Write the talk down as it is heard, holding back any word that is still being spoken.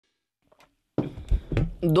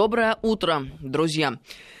Доброе утро, друзья.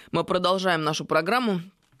 Мы продолжаем нашу программу.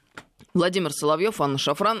 Владимир Соловьев, Анна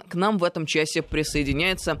Шафран. К нам в этом часе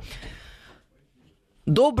присоединяется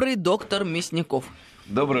добрый доктор Мясников.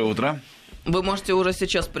 Доброе утро. Вы можете уже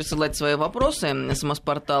сейчас присылать свои вопросы.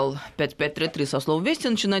 СМС-портал 5533 со слов «Вести».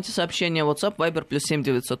 Начинайте сообщение. WhatsApp, Viber, +7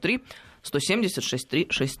 903 170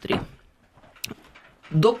 6363.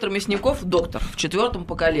 Доктор Мясников, доктор в 4-м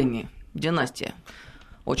поколении. Династия.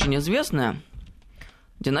 Очень известная.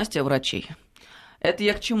 Династия врачей. Это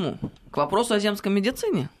я к чему? К вопросу о земской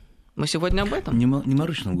медицине? Мы сегодня об этом? Не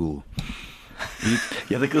морочь нам голову.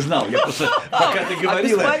 Я так и знал. Я просто, пока ты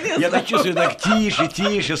говорила, я так чувствую, так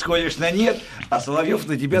тише, сходишь на нет, а Соловьев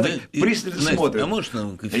на тебя пристально смотрит. А можешь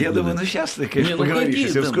нам Я думаю, сейчас ты, конечно,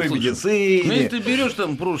 поговоришь о земской медицине. Ну, если ты берешь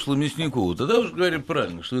там прошлое Мясникова, тогда уже говорят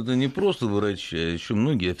правильно, что это не просто врачи, а еще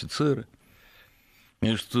многие офицеры.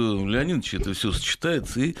 И что Леонидович это все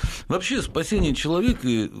сочетается. И вообще спасение человека...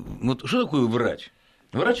 Вот что такое врач?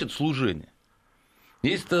 Врач – это служение.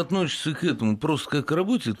 Если ты относишься к этому просто как к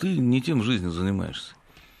работе, ты не тем в жизни занимаешься.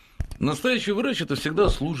 Настоящий врач – это всегда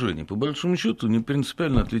служение, по большому счету не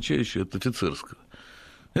принципиально отличающее от офицерского.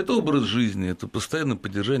 Это образ жизни, это постоянное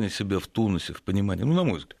поддержание себя в тонусе, в понимании, на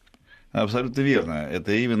мой взгляд. Абсолютно верно.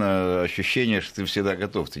 Это именно ощущение, что ты всегда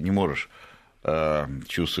готов. Ты не можешь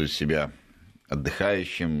чувствовать себя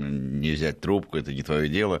отдыхающим, не взять трубку, это не твое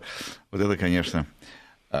дело. Вот это, конечно,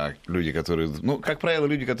 люди, которые... Ну, как правило,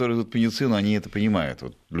 люди, которые идут в медицину, они это понимают.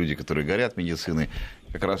 Вот люди, которые горят медициной,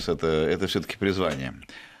 как раз это все-таки призвание.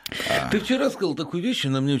 Ты вчера сказал такую вещь,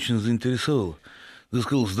 она меня очень заинтересовала. Ты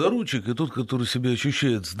сказал, здоровчик – это тот, который себя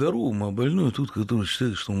ощущает здоровым, а больной – тот, который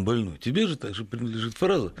считает, что он больной. Тебе же также принадлежит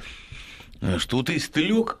фраза, что вот если ты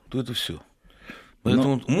лег, то это все.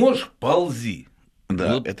 Поэтому можешь – ползи.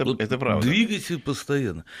 Да, вот, это правда. Двигайся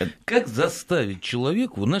постоянно. Как заставить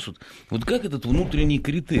человека, вот как этот внутренний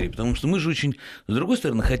критерий? Потому что мы же очень, с другой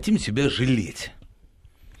стороны, хотим себя жалеть.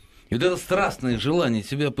 И вот это страстное желание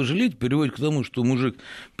себя пожалеть приводит к тому, что мужик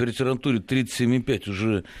при температуре 37,5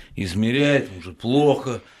 уже измеряет, уже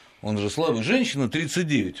плохо, он же слабый. Женщина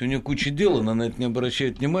 39, у нее куча дел, она на это не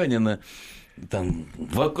обращает внимания, она там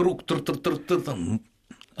вокруг там,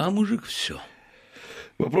 а мужик все.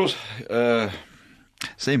 Вопрос...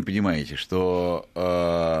 Сами понимаете, что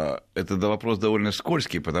это вопрос довольно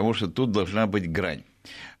скользкий, потому что тут должна быть грань.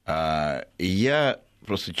 И я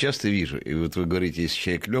просто часто вижу, и вот вы говорите, если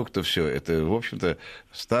человек лег, то все. Это, в общем-то,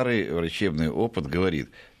 старый врачебный опыт говорит,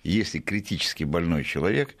 если критически больной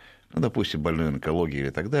человек, ну, допустим, больной онкологией или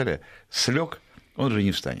так далее, слег, он же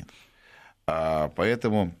не встанет.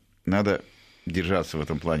 Поэтому надо держаться в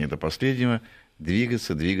этом плане до последнего,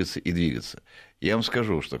 двигаться. Я вам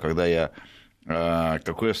скажу, что когда я...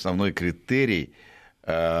 Какой основной критерий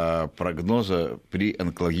прогноза при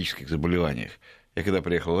онкологических заболеваниях? Я когда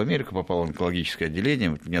приехал в Америку, попал в онкологическое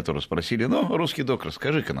отделение, меня тоже спросили, русский доктор,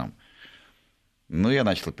 скажи-ка нам. Я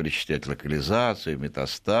начал перечислять локализацию,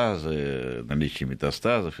 метастазы, наличие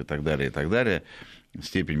метастазов и так далее,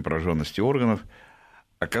 степень пораженности органов.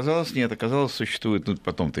 Оказалось, нет, существует,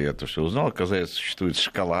 потом-то я это все узнал, оказалось, существует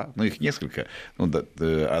шкала, их несколько,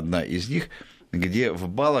 одна из них, где в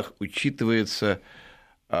баллах учитывается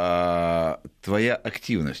твоя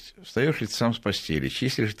активность. Встаешь ли ты сам с постели,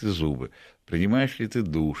 чистишь ли ты зубы, принимаешь ли ты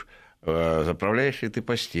душ, заправляешь ли ты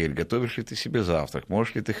постель, готовишь ли ты себе завтрак,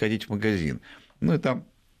 можешь ли ты ходить в магазин. И там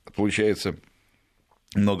получается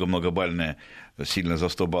много-многобальная, сильно за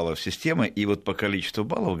 100 баллов система, и вот по количеству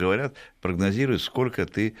баллов, говорят, прогнозируют, сколько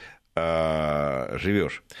ты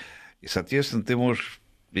живешь. И, соответственно, ты можешь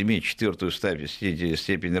иметь 4-ю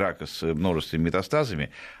степень рака с множественными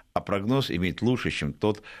метастазами, а прогноз иметь лучше, чем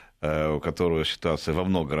тот, у которого ситуация во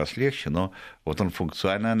много раз легче, но вот он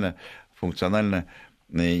функционально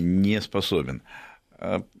не способен.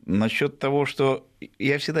 Насчет того, что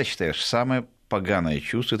я всегда считаю, что самое поганое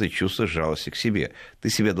чувство – это чувство жалости к себе. Ты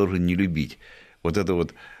себя должен не любить. Вот это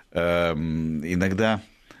вот иногда...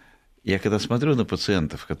 Я когда смотрю на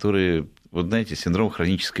пациентов, которые, вот знаете, синдром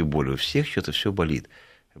хронической боли, у всех что-то все болит.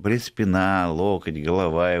 Болит спина, локоть,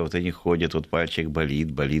 голова, и вот они ходят, вот пальчик болит.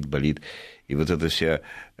 И вот это все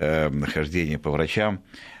хождение по врачам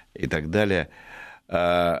и так далее.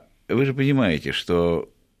 Вы же понимаете, что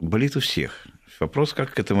болит у всех. Вопрос,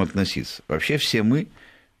 как к этому относиться. Вообще все мы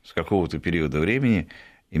с какого-то периода времени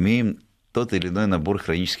имеем тот или иной набор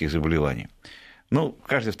хронических заболеваний.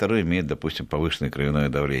 Каждый второй имеет, допустим, повышенное кровяное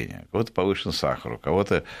давление, у кого-то повышен сахар, у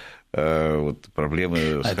кого-то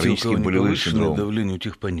проблемы с хроническим болевым синдромом. Давление у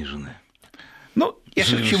тех пониженное. Я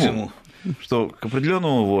же к чему? Что к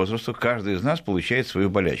определенному возрасту каждый из нас получает свою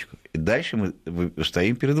болячку. И дальше мы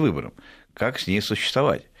стоим перед выбором, как с ней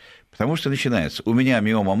существовать. Потому что начинается: у меня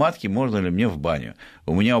миома матки, можно ли мне в баню?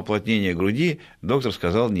 У меня уплотнение груди, доктор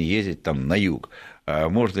сказал не ездить там на юг. А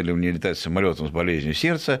можно ли мне летать самолетом с болезнью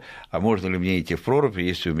сердца? А можно ли мне идти в прорубь,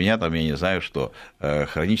 если у меня там, я не знаю что,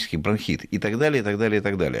 хронический бронхит? И так далее, и так далее, и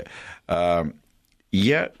так далее.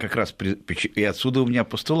 Я как раз, и отсюда у меня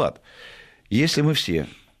постулат. Если мы все,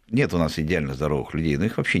 нет у нас идеально здоровых людей, но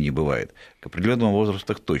их вообще не бывает, к определенному возрасту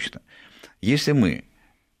так точно. Если мы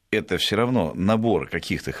это все равно набор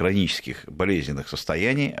каких-то хронических болезненных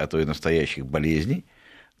состояний, а то и настоящих болезней,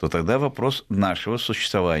 то тогда вопрос нашего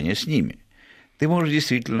существования с ними. Ты можешь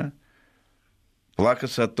действительно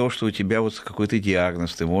плакаться от того, что у тебя вот какой-то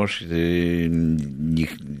диагноз, ты можешь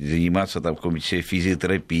заниматься там какой-нибудь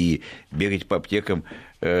физиотерапией, бегать по аптекам,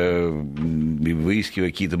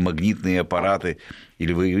 выискивая какие-то магнитные аппараты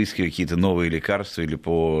или выискивая какие-то новые лекарства, или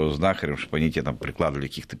по знахарям, чтобы они тебе там прикладывали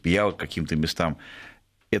каких-то пиявок к каким-то местам.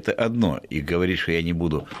 Это одно. И говорить, что я не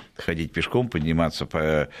буду ходить пешком, подниматься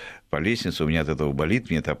по лестнице, у меня от этого болит,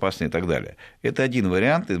 мне это опасно и так далее. Это один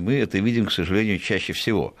вариант, и мы это видим, к сожалению, чаще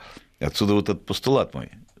всего. Отсюда вот этот постулат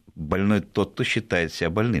мой. Больной тот, кто считает себя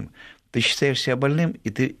больным. Ты считаешь себя больным, и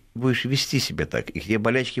ты будешь вести себя так, и тебе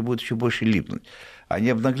болячки будут еще больше липнуть.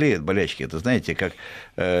 Они обнаглеют, болячки. Это, знаете, как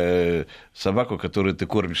собаку, которую ты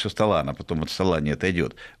кормишь со стола, она потом от стола не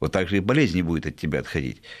отойдет. Вот так же и болезнь не будет от тебя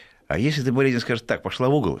отходить. А если ты болезнь скажешь: так, пошла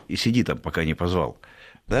в угол и сиди там, пока не позвал,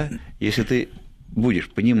 да? Если ты будешь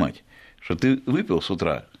понимать, что ты выпил с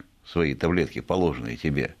утра свои таблетки, положенные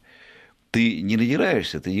тебе, ты не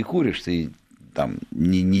надираешься, ты не куришь, ты там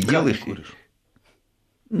не делаешь... Как ты куришь?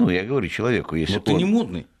 Ну, я говорю человеку, если ты не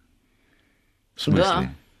модный. В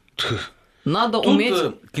смысле? Да. Надо Тут уметь...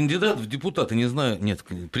 кандидат в депутаты, не знаю, нет,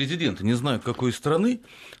 президента, не знаю какой страны,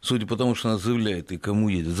 судя по тому, что она заявляет и кому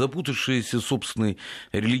едет, запутавшиеся собственной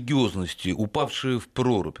религиозности, упавшие в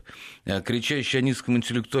прорубь, кричащие о низком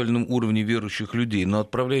интеллектуальном уровне верующих людей, но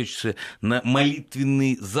отправляющиеся на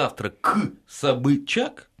молитвенный завтрак к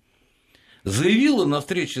Собчак, заявила на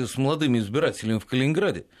встрече с молодыми избирателями в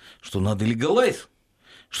Калининграде, что надо легалайз,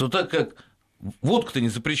 что так как водка-то не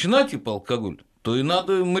запрещена, типа алкоголь, то и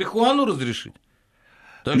надо марихуану разрешить.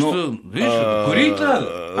 Так что, видишь, курить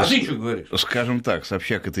надо. А ты что говоришь? Скажем так,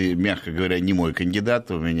 Собчак — это, мягко говоря, не мой кандидат,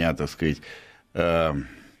 у меня, так сказать...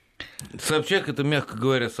 Собчак — это, мягко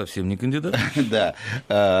говоря, совсем не кандидат. Да,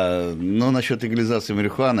 но насчет легализации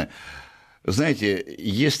марихуаны... Знаете,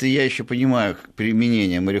 если я еще понимаю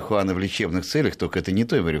применение марихуаны в лечебных целях, только это не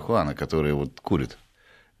той марихуана, которая вот курит.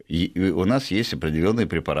 И у нас есть определенные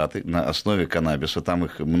препараты на основе каннабиса, там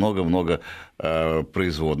их много-много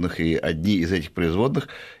производных, и одни из этих производных,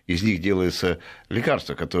 из них делаются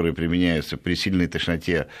лекарства, которые применяются при сильной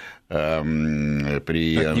тошноте,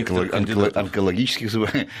 при онкологических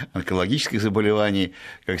заболеваниях,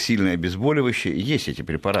 как сильное обезболивающее. Есть эти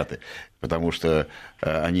препараты, потому что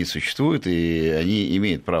они существуют, и они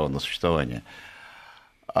имеют право на существование.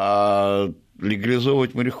 А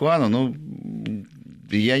легализовывать марихуану, ну...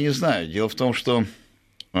 Я не знаю. Дело в том, что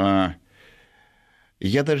я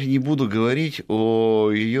даже не буду говорить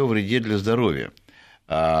о ее вреде для здоровья.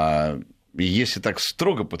 Если так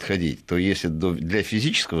строго подходить, то если для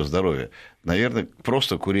физического здоровья, наверное,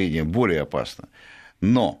 просто курение более опасно.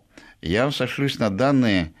 Но я вам сошлюсь на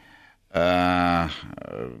данные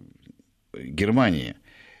Германии.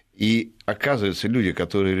 И оказывается, люди,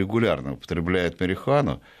 которые регулярно употребляют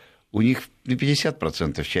марихуану, у них на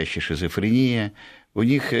 50% чаще шизофрения, у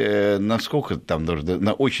них насколько там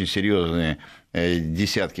на очень серьезные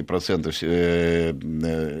десятки процентов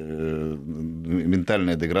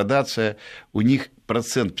ментальная деградация, у них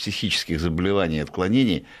процент психических заболеваний и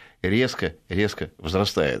отклонений резко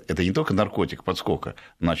возрастает. Это не только наркотик подскока,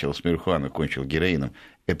 начал с марихуаны, кончил героином,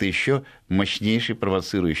 это еще мощнейший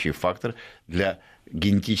провоцирующий фактор для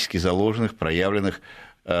генетически заложенных, проявленных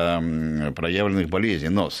болезней.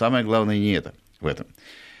 Но самое главное не это в этом.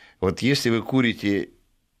 Вот если вы курите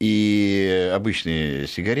и обычные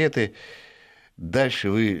сигареты, дальше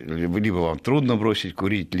либо вам трудно бросить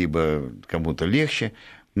курить, либо кому-то легче,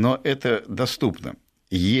 но это доступно.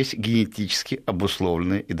 Есть генетически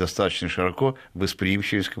обусловленная и достаточно широко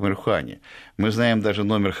восприимчивость к марихуане. Мы знаем даже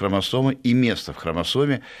номер хромосомы и место в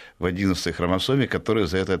хромосоме, в 11-й хромосоме, которое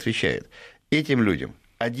за это отвечает. Этим людям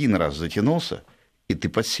один раз затянулся, и ты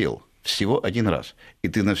подсел. Всего один раз. И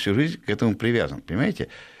ты на всю жизнь к этому привязан. Понимаете?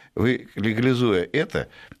 Вы, легализуя это,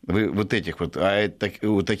 вы вот этих вот,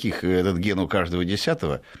 у таких этот ген у каждого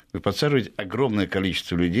 10-го, вы подсаживаете огромное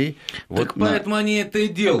количество людей. Так вот поэтому они это и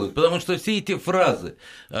делают, потому что все эти фразы,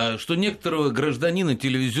 что некоторого гражданина,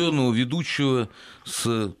 телевизионного ведущего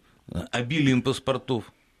с обилием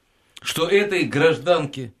паспортов, что этой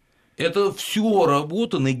гражданке Это все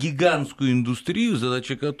работа на гигантскую индустрию,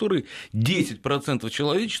 задача которой 10%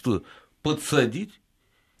 человечества подсадить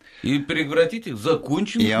и превратить их в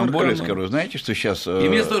законченных Я вам наркоманов. более скажу, знаете, что сейчас... И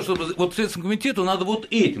вместо того, чтобы... Вот Следственному комитету надо вот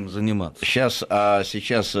этим заниматься.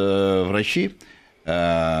 Сейчас врачи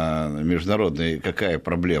международные, какая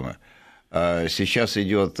проблема? Сейчас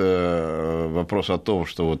идет вопрос о том,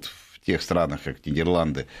 что вот в тех странах, как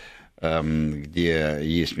Нидерланды, где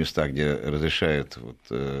есть места, где разрешают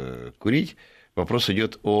курить, вопрос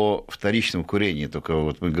идет о вторичном курении. Только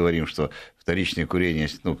вот мы говорим, что вторичное курение,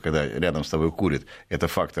 когда рядом с тобой курят, это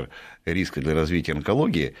фактор риска для развития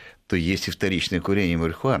онкологии, то есть и вторичное курение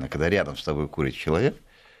марихуаны. Когда рядом с тобой курит человек,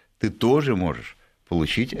 ты тоже можешь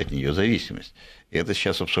получить от нее зависимость. И это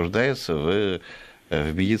сейчас обсуждается в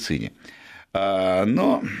медицине.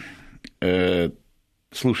 Но,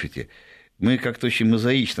 слушайте, мы как-то очень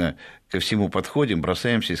мозаично ко всему подходим,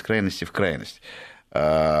 бросаемся из крайности в крайность.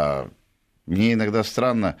 Мне иногда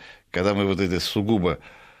странно, когда мы вот это сугубо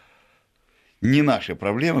не наши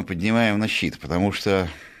проблемы поднимаем на щит, потому что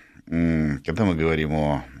когда мы говорим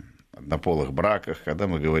о однополых браках, когда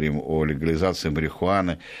мы говорим о легализации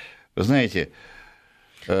марихуаны, вы знаете...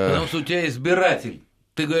 Потому что у тебя избиратель.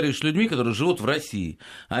 Ты говоришь с людьми, которые живут в России,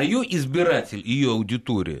 а ее избиратель, ее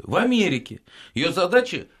аудитория в Америке. Ее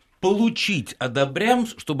задача получить одобрям,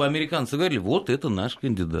 чтобы американцы говорили, вот это наш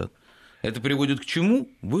кандидат. Это приводит к чему?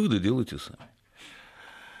 Выводы делайте сами.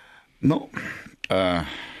 Ну, для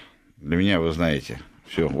меня, вы знаете,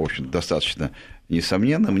 все, в общем, достаточно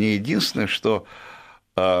несомненно. Мне единственное, что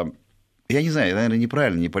я не знаю, наверное,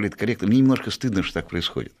 неправильно, не политкорректно, мне немножко стыдно, что так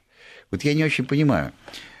происходит. Вот я не очень понимаю.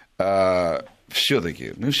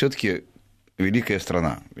 Все-таки, мы все-таки великая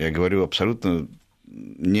страна. Я говорю, абсолютно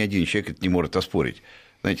ни один человек это не может оспорить.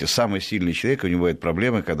 Знаете, самый сильный человек, у него бывают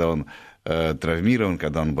проблемы, когда он травмирован,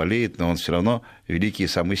 когда он болеет, но он все равно великий и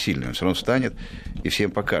самый сильный. Он все равно встанет и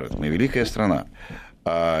всем покажет. Мы великая страна.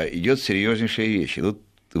 Идет серьезнейшая вещь. Идут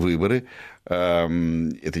выборы.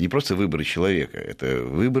 Это не просто выборы человека, это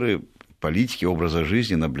выборы политики, образа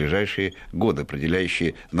жизни на ближайшие годы,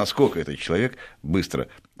 определяющие, насколько этот человек быстро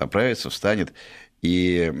оправится, встанет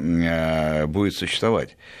и будет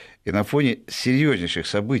существовать. И на фоне серьезнейших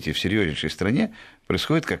событий в серьезнейшей стране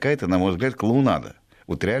происходит какая-то, на мой взгляд, клоунада.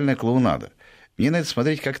 Вот реальная клоунада. Мне на это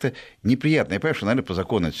смотреть как-то неприятно. Я понимаю, что, наверное, по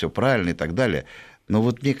закону это все правильно и так далее. Но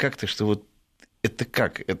вот мне как-то, что вот это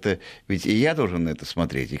как? Это ведь и я должен на это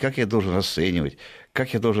смотреть, и как я должен расценивать,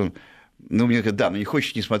 как я должен... Ну, мне говорят, да, ну не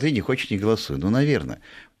хочешь не смотри, не хочешь не голосуй. Ну, наверное.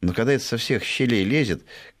 Но когда это со всех щелей лезет,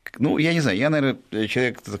 ну, я не знаю, я, наверное,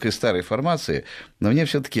 человек такой старой формации, но мне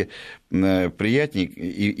все-таки приятнее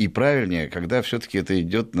и правильнее, когда все-таки это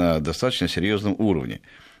идет на достаточно серьезном уровне.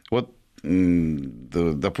 Вот,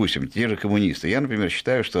 допустим, те же коммунисты. Я, например,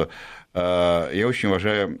 считаю, что я очень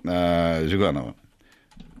уважаю Зюганова.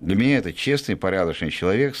 Для меня это честный, порядочный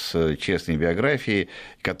человек с честной биографией,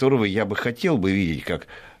 которого я бы хотел бы видеть как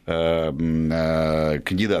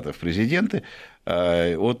кандидата в президенты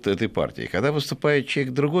от этой партии. Когда выступает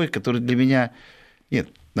человек другой, который для меня, нет,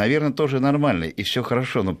 наверное, тоже нормальный, и все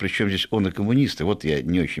хорошо, но при чем здесь он и коммунисты? Вот я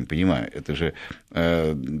не очень понимаю. Это же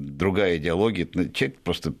другая идеология, человек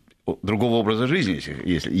просто другого образа жизни,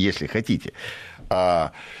 если хотите.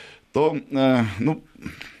 То, ну,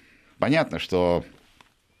 понятно, что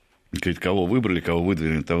кого выбрали, кого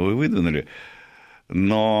выдвинули, того и выдвинули.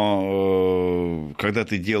 Но когда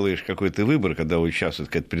ты делаешь какой-то выбор, когда участвует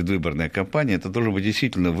какая-то предвыборная кампания, это должен быть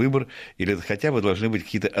действительно выбор, или это хотя бы должны быть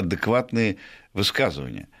какие-то адекватные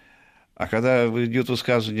высказывания. А когда идет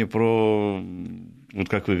высказывание про, вот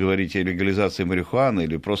как вы говорите, легализацию марихуаны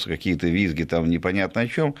или просто какие-то визги там непонятно о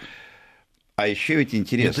чем, а еще ведь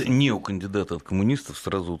интересно. Это не у кандидата от коммунистов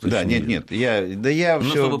сразу уточнили. Да, нет, я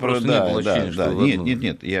все про...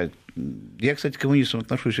 Нет, я, кстати, к коммунистам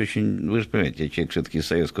отношусь очень, вы же понимаете, я человек все-таки из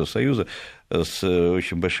Советского Союза с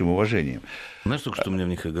очень большим уважением. Знаешь, только что меня в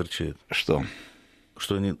них огорчает? Что?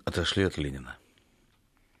 Что они отошли от Ленина.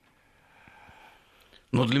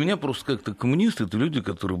 Но для меня просто как-то коммунисты – это люди,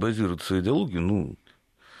 которые базируют свою идеологию, ну,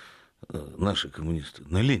 наши коммунисты,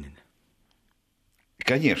 на Ленине.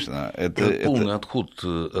 Конечно. Полный отход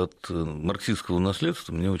от марксистского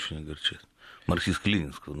наследства меня очень огорчает.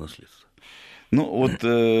 Марксистско-ленинского наследства. Ну, вот,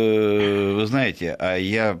 вы знаете, а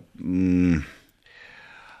я,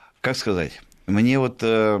 как сказать, мне вот,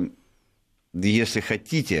 если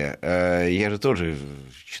хотите, я же тоже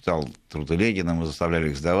читал труды Ленина, мы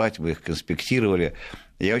заставляли их сдавать, мы их конспектировали.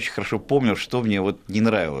 Я очень хорошо помню, что мне вот не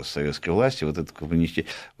нравилось в советской власти, вот это коммунистическое,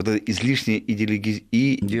 вот это излишнее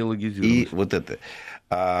идеологизирование. И вот это.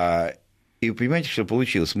 И понимаете, что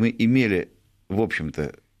получилось? Мы имели, в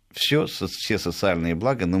общем-то, все социальные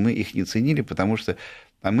блага, но мы их не ценили, потому что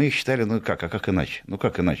мы их считали, как иначе?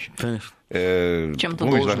 Как иначе? Конечно. Чем-то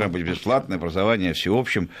должна быть бесплатное образование,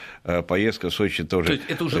 всеобщем, поездка в Сочи тоже. То есть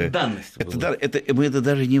это уже данность была. Мы это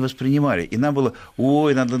даже не воспринимали. И нам было,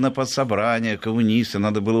 надо на подсобрание коммунисты,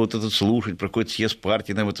 надо было вот это слушать, про какой-то съезд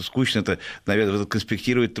партии, нам это скучно, это, наверное,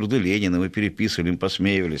 конспектировать труды Ленина, мы переписывали, мы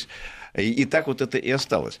посмеивались. И так вот это и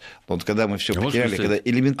осталось. Вот когда мы все потеряли, когда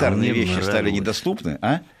элементарные вещи стали недоступны.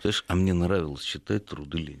 Слышь, мне нравилось читать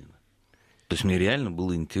труды Ленина. То есть мне реально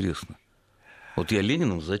было интересно. Вот я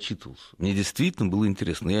Лениным зачитывался. Мне действительно было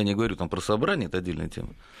интересно. Я не говорю там про собрание, это отдельная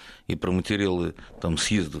тема, и про материалы там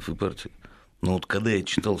съездов и партий. Но вот когда я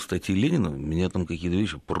читал статьи Ленина, меня там какие-то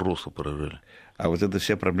вещи просто поражали. А вот эта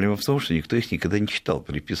вся проблема в том, что никто их никогда не читал,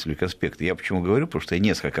 переписывали конспекты. Я почему говорю, потому что я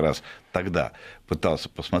несколько раз тогда пытался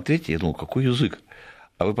посмотреть, и я думал, какой язык.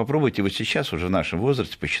 А вы попробуйте вот сейчас, уже в нашем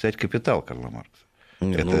возрасте, почитать «Капитал» Карла Маркса. У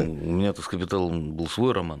меня-то с «Капиталом» был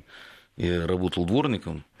свой роман. Я работал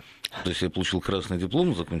дворником, то есть я получил красный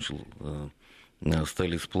диплом, закончил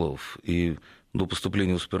стали сплавов, и до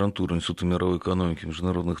поступления в аспирантуру Института мировой экономики и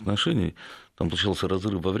международных отношений там получался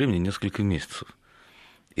разрыв во времени несколько месяцев.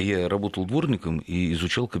 И я работал дворником и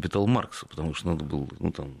изучал «Капитал» Маркса, потому что надо было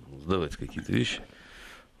сдавать какие-то вещи.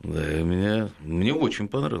 Да, и мне очень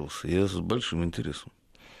понравился, я с большим интересом.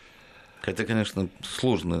 Хотя, конечно,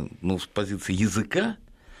 сложно, с позиции языка,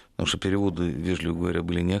 потому что переводы, вежливо говоря,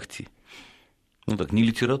 были не ахти. Не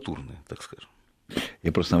литературные, так скажем.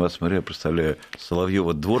 Я просто на вас смотрю, я представляю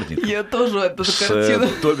Соловьева дворника. Я тоже эту картину.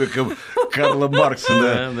 С томиком Карла Маркса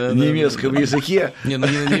на немецком языке. Не на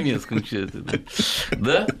немецком чате.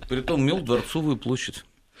 Да, притом имел Дворцовую площадь.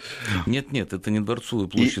 Нет, это не Дворцовая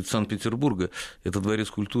площадь Санкт-Петербурга, это Дворец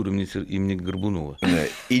культуры имени Горбунова.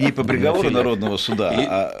 И не по приговору Народного суда,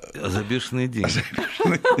 а за бешеные деньги.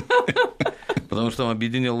 Потому что там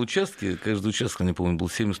объединял участки, каждый участок, я не помню, был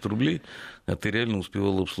 70 рублей, а ты реально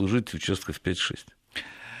успевал обслужить участков 5-6.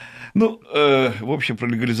 В общем, про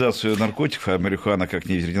легализацию наркотиков, а марихуана как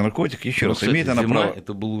не наркотик, еще раз, кстати, имеет она зима, право.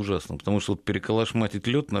 Это было ужасно, потому что переколошматить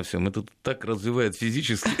лед на всем, это так развивает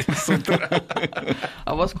физически с утра.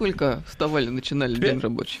 А во сколько вставали, начинали день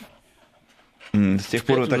рабочий? С тех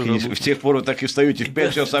пор вы так и встаете в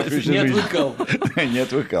 5 часов. Не отвыкал. Не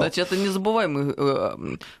отвыкал. Кстати, это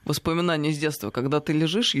незабываемые воспоминания с детства, когда ты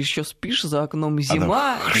лежишь, еще спишь, за окном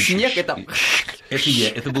зима, снег, и там...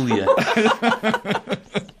 Это был я.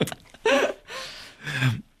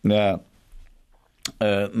 Да.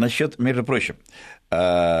 Насчет, между прочим,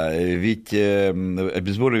 ведь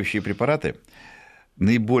обезболивающие препараты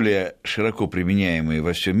наиболее широко применяемые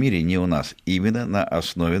во всем мире не у нас, именно на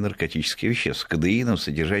основе наркотических веществ, с кодеином,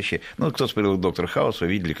 содержащие... кто смотрел «Доктор Хаус», вы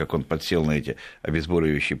видели, как он подсел на эти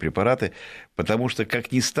обезболивающие препараты, потому что,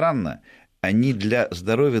 как ни странно, они для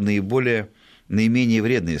здоровья наименее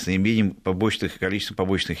вредные, с наименьшим количеством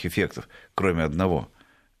побочных эффектов, кроме одного.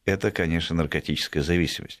 Это, конечно, наркотическая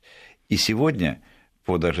зависимость. И сегодня,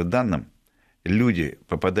 по даже данным, люди,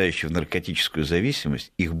 попадающие в наркотическую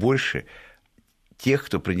зависимость, их больше тех,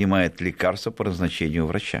 кто принимает лекарства по назначению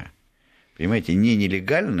врача. Понимаете, не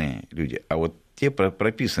нелегальные люди, а вот те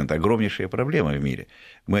прописаны. Это огромнейшая проблема в мире.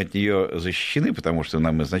 Мы от нее защищены, потому что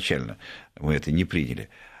мы это не приняли.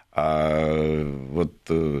 А вот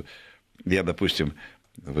я, допустим,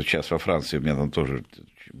 вот сейчас во Франции у меня там тоже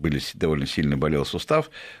довольно сильно болел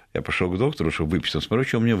сустав, я пошел к доктору, чтобы выписал, смотрю,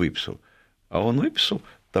 что он мне выписал. А он выписал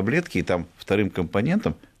таблетки, и там вторым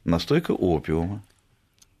компонентом настойка опиума.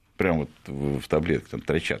 Прямо в таблетке, там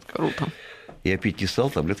тройчатка. Круто. Я пить не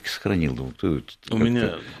стал, таблетки сохранил. Думал, у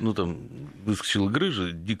меня, выскочила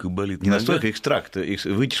грыжа, дико болит. Не настойка, экстракт,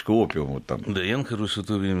 вытяжка опиума. Вот там. Да, я нахожусь в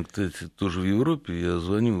это время, кстати, тоже в Европе, я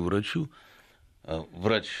звоню врачу, а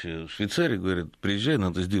врач в Швейцарии говорит, приезжай,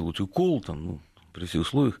 надо сделать укол, при всех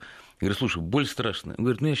условиях. Я говорю, слушай, боль страшная. Он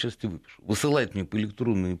говорит, я сейчас тебе выпишу. Высылает мне по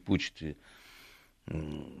электронной почте,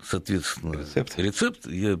 соответственно, рецепт.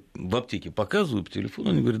 Я в аптеке показываю по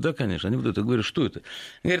телефону, они говорят, да, конечно. Они выдают, я говорю, что это?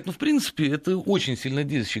 Они говорят, в принципе, это очень сильно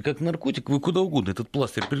действующий, как наркотик, вы куда угодно этот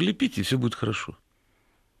пластырь прилепите, и все будет хорошо.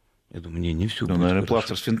 Я думаю, не все будет наверное, хорошо.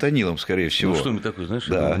 пластырь с фентанилом, скорее всего. Что мне такое, знаешь,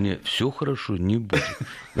 да. Мне все хорошо не будет.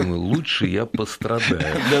 Думаю, лучше я пострадаю.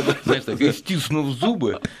 Знаешь, так, и стиснув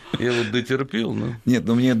зубы, я вот дотерпел. Нет,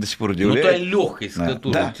 мне до сих пор удивляет. Та легкость,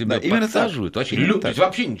 которую тебя подсаживают, вообще ничего.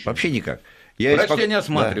 Вообще никак. Врач тебя не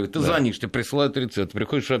осматривает, ты звонишь, тебе присылают рецепт,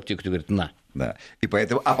 приходишь в аптеку, тебе говорят, на. Да. И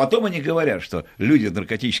поэтому... А потом они говорят, что люди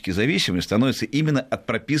наркотически зависимые становятся именно от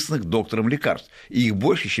прописанных доктором лекарств. И их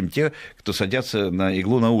больше, чем те, кто садятся на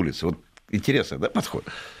иглу на улице. Вот интересно, да, подход?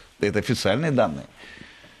 Это официальные данные.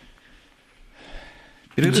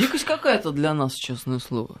 Дикость какая-то для нас, честное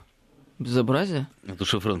слово. Безобразие? Это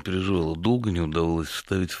Шафран переживал. Долго не удавалось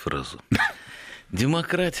вставить фразу.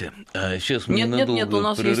 Демократия. А сейчас мы Нет, у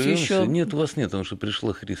нас есть еще. Нет, у вас нет, потому что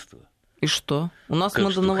пришла Христова. И что? У нас Как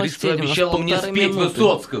мы что? до новостей. Христова обещала мне спеть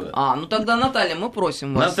Высоцкого. Ну тогда, Наталья, мы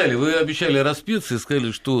просим вас. Наталья, вы обещали распеться и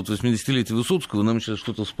сказали, что вот 80-летие Высоцкого, нам сейчас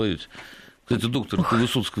что-то споете. Кстати, доктор, ты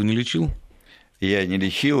Высоцкого не лечил? Я не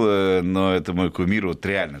лечил, но это мой кумир, вот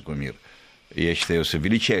реально кумир. Я считаю его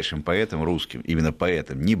величайшим поэтом русским, именно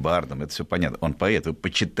поэтом, не бардом, это все понятно. Он поэт, вы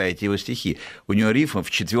почитайте его стихи. У него рифма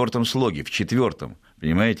в 4 слоге, в 4,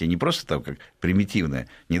 понимаете, не просто там как примитивное.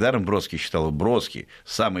 Недаром Бродский считал его Бродский,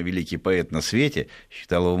 самый великий поэт на свете,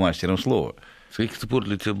 считал его мастером слова. С каких-то пор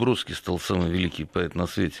для тебя Бродский стал самый великий поэт на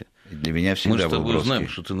свете. Для меня всегда был Бродский. Мы с тобой знаем,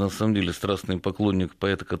 что ты на самом деле страстный поклонник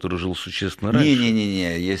поэта, который жил существенно раньше.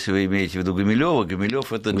 Не-не-не, если вы имеете в виду Гумилёва,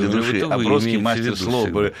 Гумилёв это для души, а Бродский мастер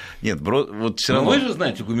слова. Нет, вот все равно. Но вы же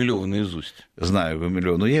знаете Гумилёва наизусть. Знаю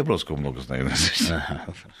Гумилёва, но я и Бродского много знаю наизусть.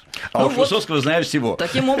 А уж Высоцкого знаю всего.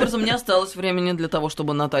 Таким образом, не осталось времени для того,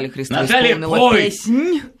 чтобы Наталья Христова исполнила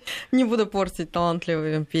песнь. Не буду портить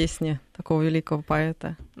талантливые песни такого великого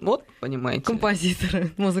поэта. Вот, понимаете. Композитора,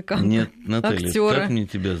 музыканта, Нет, Наталья, актера. как мне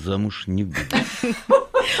тебя замуж не будет?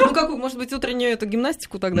 Ну, какую, может быть, утреннюю эту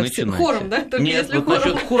гимнастику тогда хором, да? Только нет, если вот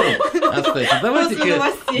насчет хором оставьте.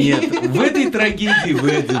 Давайте-ка... Нет, в этой трагедии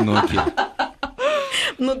вы одиноки.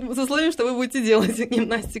 Ну, с условием, что вы будете делать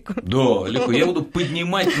гимнастику. Да, легко. Я буду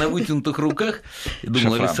поднимать на вытянутых руках. Я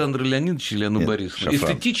думал, Шафран. Александр Леонидович или Анну Борисовну.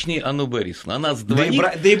 Шафран. Эстетичнее Анну Борисовну. Она с двоих,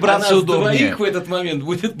 Да и браться удобнее. двоих в этот момент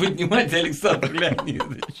будет поднимать Александр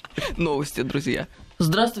Леонидович. Новости, друзья.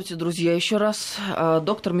 Здравствуйте, друзья, еще раз.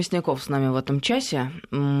 Доктор Мясников с нами в этом часе.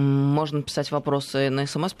 Можно писать вопросы на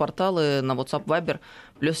СМС-порталы, на WhatsApp, Viber,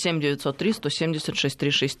 +7 903 170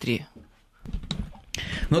 6363.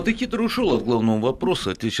 Но ты хитро ушел от главного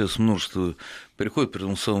вопроса, а тебе сейчас множество приходит, при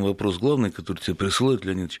том самый вопрос главный, который тебе присылают,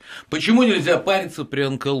 Леонидович. Почему нельзя париться при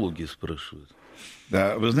онкологии, спрашивают?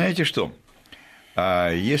 Да, вы знаете что?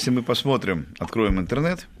 Если мы посмотрим, откроем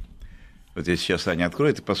интернет, вот если сейчас Аня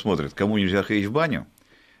откроет и посмотрит, кому нельзя ходить в баню,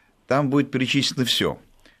 там будет перечислено все: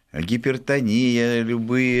 гипертония,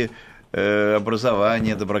 любые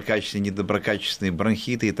образования, доброкачественные, недоброкачественные,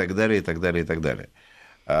 бронхиты и так далее, и так далее, и так далее.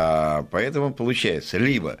 Поэтому получается,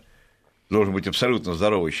 либо должен быть абсолютно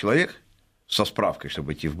здоровый человек со справкой,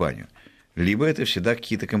 чтобы идти в баню, либо это всегда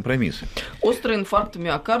какие-то компромиссы. Острый инфаркт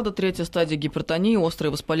миокарда, 3-я стадия гипертонии, острое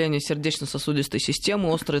воспаление сердечно-сосудистой системы,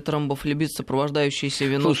 острый тромбофлебит, сопровождающийся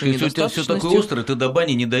венозной недостаточностью. Слушай, если у тебя все такое острое, ты до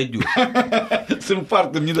бани не дойдешь. С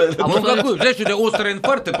инфарктом не дойдешь. Ну какой? Знаешь, у тебя острый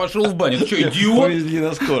инфаркт, ты пошел в баню. Ты что, идиот? Повезли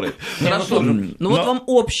на скорой. Хорошо. Ну вот вам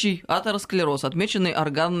общий атеросклероз, отмеченный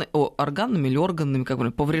органными или органными, как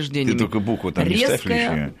бы, повреждениями. Ты только букву там не ставь лишнюю.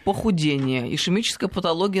 Резкое похудение, ишемическая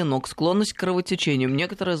патология ног, склонность к кровотечению,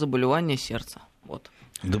 некоторые заболевания сердца. Вот.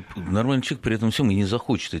 Да нормальный человек при этом всем и не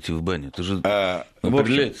захочет идти в баню. Это же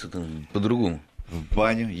определяется по-другому. В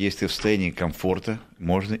баню, если ты в состоянии комфорта,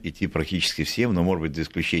 можно идти практически всем, но, может быть, за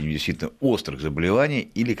исключением действительно острых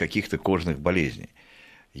заболеваний или каких-то кожных болезней.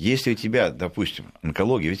 Если у тебя, допустим,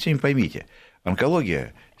 онкология, ведь сегодня поймите,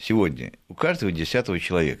 онкология сегодня у каждого 10-го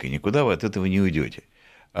человека, и никуда вы от этого не уйдете.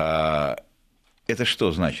 Это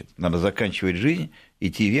что значит? Надо заканчивать жизнь,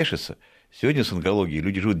 идти вешаться. Сегодня с онкологией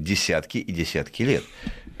люди живут десятки и десятки лет.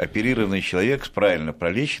 Оперированный человек, правильно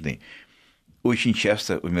пролеченный, очень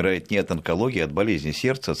часто умирает не от онкологии, а от болезни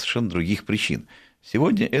сердца, от совершенно других причин.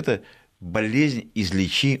 Сегодня эта болезнь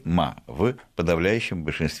излечима в подавляющем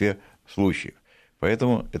большинстве случаев.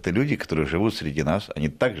 Поэтому это люди, которые живут среди нас, они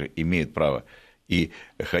также имеют право и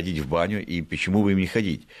ходить в баню, и почему бы им не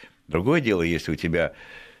ходить. Другое дело, если у тебя...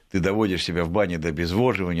 Ты доводишь себя в бане до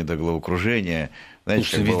обезвоживания, до головокружения. Знаете,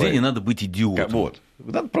 слушай, везде бывает. Не надо быть идиотом. Вот.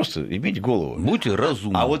 Надо просто иметь голову. Будьте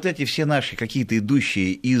разумны. А вот эти все наши какие-то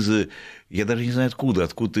идущие из, я даже не знаю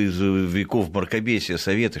откуда из веков мракобесия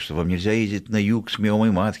советы, что вам нельзя ездить на юг с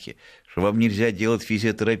миомой матки, что вам нельзя делать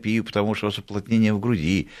физиотерапию, потому что у вас уплотнение в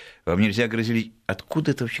груди, вам нельзя грозить.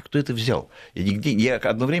 Откуда это вообще, кто это взял? Я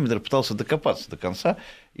одно время даже пытался докопаться до конца,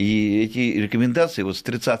 и эти рекомендации вот с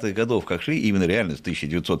 30-х годов, как шли, именно реально с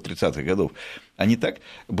 1930-х годов, они так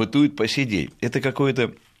бытуют по сей день. Это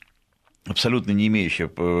какое-то абсолютно не имеющее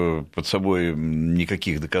под собой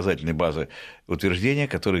никаких доказательной базы утверждения,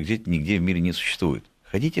 которые где-то нигде в мире не существует.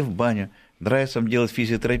 Ходите в баню. Нравится вам делать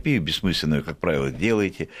физиотерапию бессмысленную, как правило,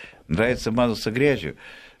 делайте. Нравится мазаться грязью,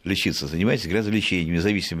 лечиться, занимайтесь грязолечением,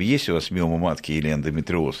 независимо, есть у вас миома матки или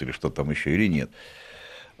эндометриоз, или что там еще, или нет.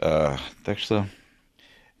 Так что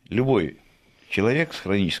любой человек с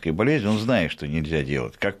хронической болезнью, он знает, что нельзя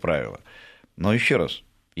делать, как правило. Но еще раз,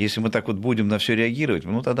 если мы так вот будем на все реагировать,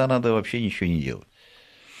 ну тогда надо вообще ничего не делать.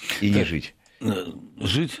 и не жить?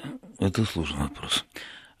 Жить – это сложный вопрос.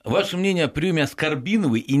 Ваше мнение о приеме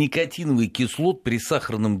аскорбиновой и никотиновой кислот при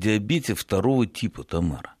сахарном диабете второго типа,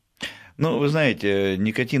 Тамара? Ну, вы знаете,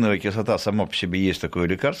 никотиновая кислота сама по себе есть такое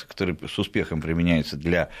лекарство, которое с успехом применяется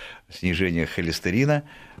для снижения холестерина,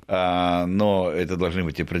 но это должны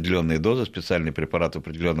быть определенные дозы, специальный препарат в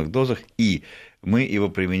определенных дозах, и мы его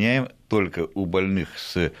применяем только у больных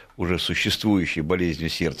с уже существующей болезнью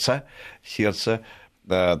сердца,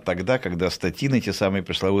 тогда, когда статины, те самые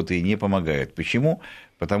пресловутые, не помогают. Почему?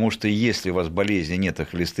 Потому что если у вас болезни нет, а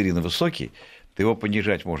холестерин высокий, то его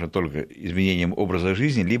понижать можно только изменением образа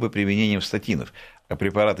жизни, либо применением статинов. А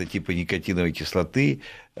препараты типа никотиновой кислоты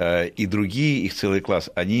и другие, их целый класс,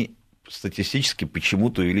 они статистически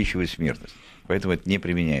почему-то увеличивают смертность. Поэтому это не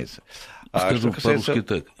применяется. Скажу по-русски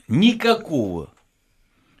так. Никакого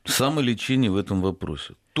самолечения в этом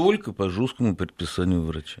вопросе. Только по жесткому предписанию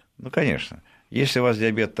врача. Ну, конечно. Если у вас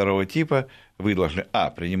диабет второго типа, вы должны,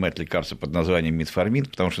 принимать лекарство под названием метформин,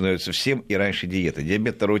 потому что дается всем и раньше диеты.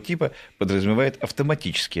 Диабет второго типа подразумевает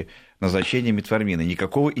автоматически назначение метформина.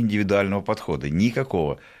 Никакого индивидуального подхода,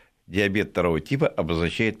 никакого. Диабет второго типа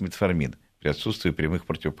обозначает метформин при отсутствии прямых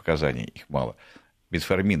противопоказаний, их мало.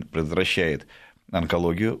 Метформин предотвращает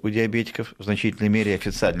онкологию у диабетиков в значительной мере,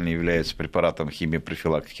 официально является препаратом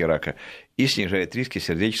химиопрофилактики рака и снижает риски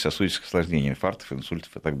сердечно-сосудистых осложнений, инфарктов,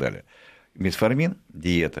 инсультов и так далее. Метформин –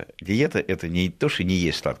 диета. Диета – это не то, что не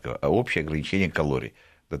есть сладкого, а общее ограничение калорий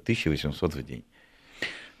до 1800 в день.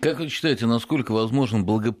 Как вы считаете, насколько возможен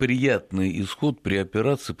благоприятный исход при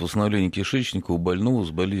операции по восстановлению кишечника у больного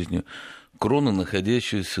с болезнью Крона,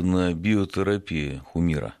 находящегося на биотерапии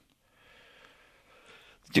Хумира?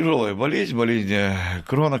 Тяжелая болезнь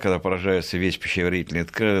Крона, когда поражается весь пищеварительный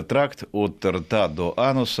тракт от рта до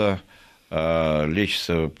ануса.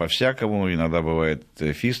 Лечится по-всякому, иногда бывают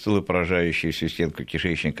фистулы, поражающие всю стенку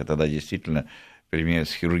кишечника, тогда действительно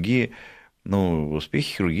применяется хирургия. Ну,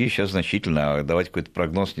 успехи хирургии сейчас значительно, а давать какой-то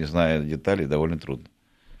прогноз, не зная деталей, довольно трудно.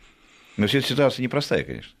 Но вся эта ситуация непростая,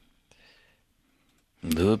 конечно.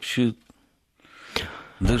 Да вообще,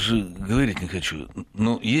 даже говорить не хочу.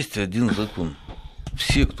 Но есть один закон.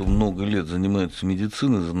 Все, кто много лет занимается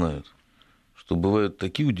медициной, знают, что бывают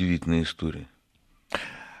такие удивительные истории.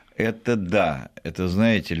 Это да, это,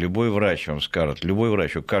 знаете, любой врач вам скажет,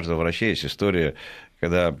 у каждого врача есть история,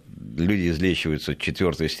 когда люди излечиваются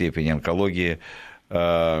 4-й степени онкологии,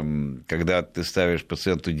 когда ты ставишь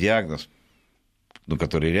пациенту диагноз,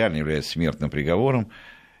 который реально является смертным приговором,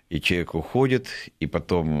 и человек уходит, и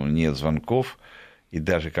потом нет звонков, и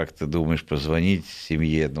даже как-то думаешь позвонить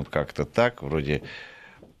семье, как-то так, вроде,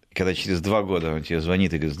 когда через 2 года он тебе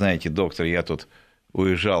звонит и говорит: знаете, доктор, я тут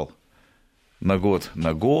уезжал на год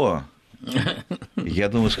на Гоа, я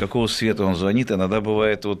думаю, с какого света он звонит, иногда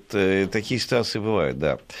бывает, такие ситуации бывают,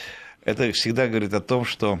 да. Это всегда говорит о том,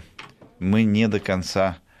 что мы не до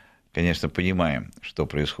конца, конечно, понимаем, что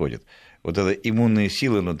происходит. Вот это иммунные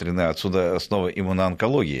силы внутренние, отсюда основа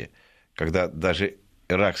иммуноонкологии, когда даже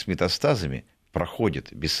рак с метастазами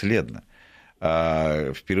проходит бесследно.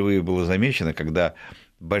 Впервые было замечено, когда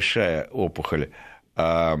большая опухоль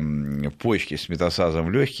почки с метастазом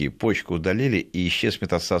в легкие, почку удалили, и исчез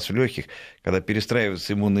метастаз в легких, когда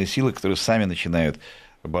перестраиваются иммунные силы, которые сами начинают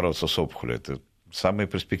бороться с опухолью. Это самая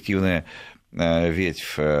перспективная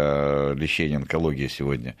ветвь лечения онкологии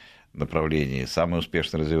сегодня, направление, самое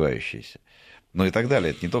успешно развивающееся. Ну и так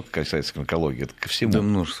далее. Это не только касается онкологии, это ко всему. Да,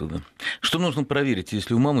 множество, да. Что нужно проверить,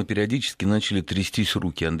 если у мамы периодически начали трястись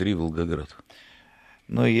руки? Андрей, Волгоград.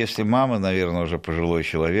 Ну, если мама, наверное, уже пожилой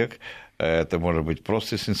человек, это может быть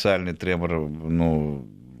просто эссенциальный тремор,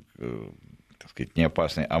 так сказать, не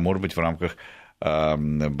опасный, а может быть в рамках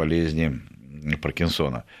болезни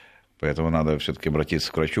Паркинсона. Поэтому надо все-таки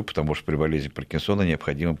обратиться к врачу, потому что при болезни Паркинсона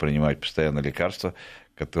необходимо принимать постоянно лекарства,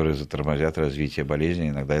 которые затормозят развитие болезни.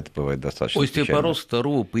 Иногда это бывает достаточно печально. Остеопороз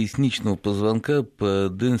второго поясничного позвонка по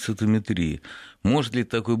денситометрии. Может ли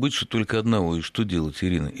такое быть, что только одного? И что делать,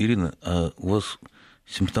 Ирина? Ирина, а у вас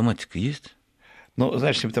симптоматика есть? Ну,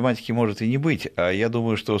 знаешь, симптоматики может и не быть. А я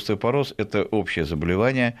думаю, что остеопороз – это общее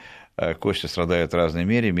заболевание. Кости страдают в разной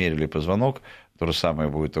мере, мерили позвонок. То же самое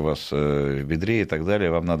будет у вас в бедре и так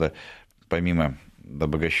далее. Вам надо, помимо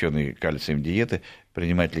обогащенной кальцием диеты,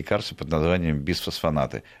 принимать лекарства под названием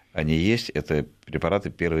бисфосфонаты. Они есть, это препараты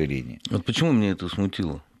первой линии. Вот почему меня это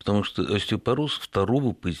смутило? Потому что остеопороз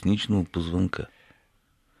второго поясничного позвонка.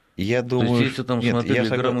 Я думаю, то есть, если там смотрели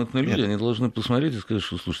грамотные люди, они должны посмотреть и сказать,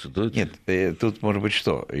 что, слушайте, давайте... Нет, тут может быть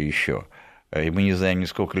что еще. И мы не знаем ни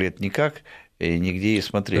сколько лет, никак, и нигде и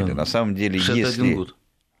смотрели. Да. На самом деле, 61 год.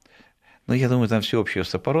 Ну, я думаю, там всеобщий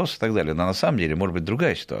остеопороз и так далее. Но на самом деле может быть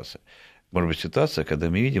другая ситуация. Может быть ситуация, когда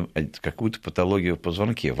мы видим какую-то патологию в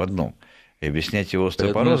позвонке в одном. И объяснять его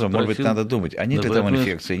остеопорозом, может быть, надо думать, а нет ли там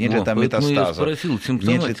инфекции, нет ли там метастаза,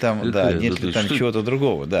 нет ли там чего-то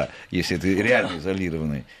другого, да, если это реально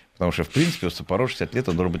изолированный. Потому что, в принципе, остеопороз 60 лет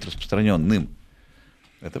он должен быть распространенным.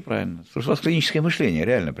 Это правильно. Слушай, у вас клиническое мышление,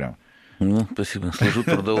 реально прям. Ну, спасибо. Служу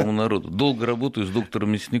трудовому народу. Долго работаю с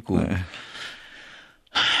доктором Мясниковым.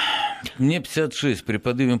 Мне 56, при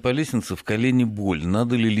подъеме по лестнице в колене боль.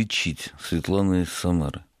 Надо ли лечить? Светлана из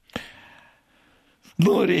Самары.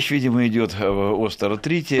 Ну, речь, видимо, идет о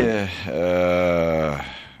остеоартрите.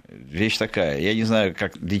 Вещь такая. Я не знаю,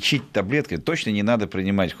 как лечить таблеткой. Точно не надо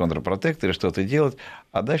принимать хондропротекторы, что-то делать,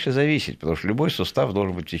 а дальше зависеть, потому что любой сустав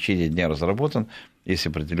должен быть в течение дня разработан, есть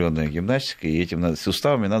определенная гимнастика, и этим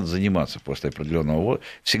суставами надо заниматься после определенного возраста.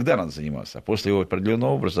 Всегда надо заниматься, а после его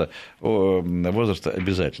определенного возраста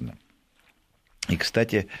обязательно. И,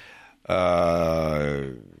 кстати,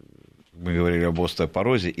 мы говорили об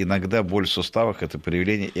остеопорозе, иногда боль в суставах – это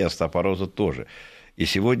проявление и остеопороза тоже. И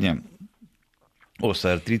сегодня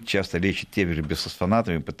остеоартрит часто лечат теми же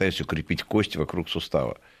бисфосфонатами, пытаясь укрепить кости вокруг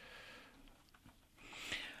сустава.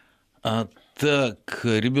 Так,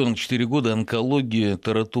 ребенок 4 года, онкология,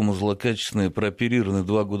 тератома злокачественная, прооперированы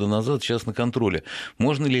 2 года назад, сейчас на контроле.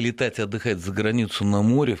 Можно ли летать, отдыхать за границу на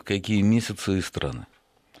море, в какие месяцы и страны?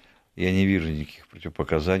 Я не вижу никаких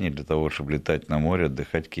противопоказаний для того, чтобы летать на море,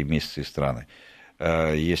 отдыхать, какие месяцы и страны.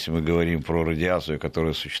 Если мы говорим про радиацию,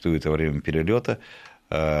 которая существует во время перелета,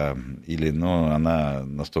 она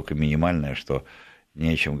настолько минимальная, что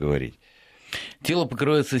не о чем говорить. Тело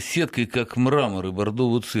покрывается сеткой, как мрамор и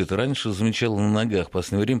бордового цвета. Раньше замечала на ногах, в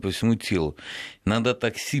последнее время по всему телу. Иногда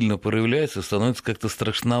так сильно проявляется, становится как-то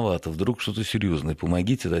страшновато. Вдруг что-то серьезное.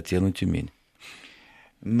 Помогите, Татьяна, Тюмень.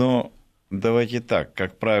 Но давайте так.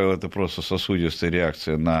 Как правило, это просто сосудистая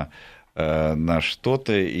реакция на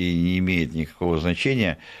что-то и не имеет никакого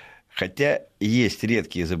значения. Хотя есть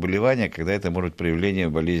редкие заболевания, когда это может быть проявление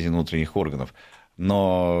болезни внутренних органов.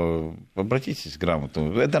 Но обратитесь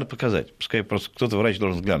грамотно. Это надо показать. Пускай просто кто-то, врач,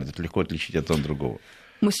 должен взглянуть. Это легко отличить от того другого.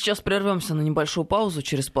 Мы сейчас прервемся на небольшую паузу.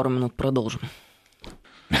 Через пару минут продолжим.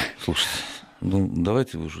 Слушайте,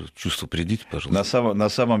 давайте вы уже чувство придите, пожалуйста. На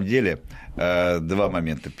самом деле, два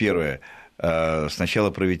момента. Первое.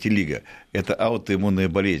 Сначала про витилиго. Это аутоиммунная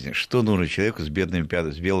болезнь. Что нужно человеку с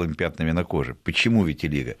белыми пятнами на коже? Почему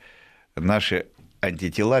витилиго? Наши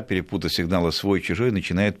антитела, перепутав сигналы свой-чужой,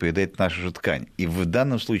 начинают поедать нашу же ткань. И в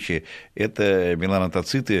данном случае это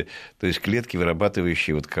меланоциты, то есть клетки,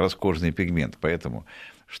 вырабатывающие вот как раз кожный пигмент. Поэтому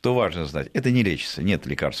что важно знать? Это не лечится. Нет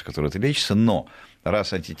лекарств, которые это лечится, но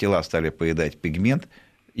раз антитела стали поедать пигмент,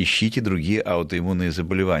 ищите другие аутоиммунные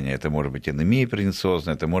заболевания. Это может быть анемия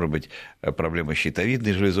перенециозная, это может быть проблема с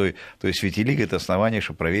щитовидной железой. То есть витилиго – это основание,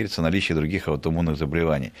 чтобы провериться наличие других аутоиммунных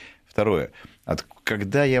заболеваний. Второе.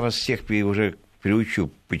 Когда я вас всех уже приучу,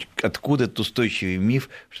 откуда этот устойчивый миф,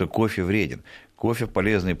 что кофе вреден? Кофе –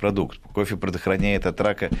 полезный продукт. Кофе предохраняет от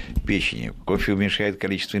рака печени. Кофе уменьшает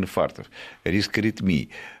количество инфарктов, риск аритмий.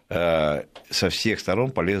 Со всех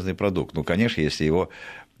сторон полезный продукт. Ну, конечно, если его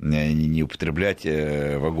не употреблять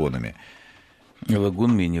вагонами.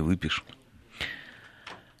 Вагонами не выпьешь.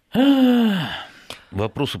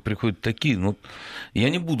 Вопросы приходят такие. Я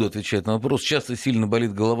не буду отвечать на вопрос. Часто сильно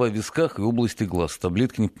болит голова в висках и области глаз.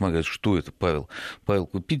 Таблетки не помогают. Что это, Павел? Павел,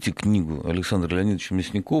 купите книгу Александра Леонидовича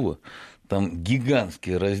Мясникова. Там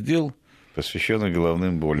гигантский раздел, посвященный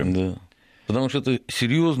головным болям. Да. Потому что это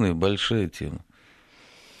серьезная большая тема.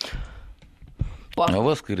 А у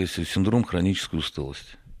вас, скорее всего, синдром хронической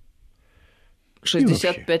усталости.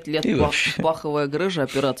 65 лет паховая грыжа,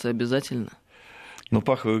 операция обязательно.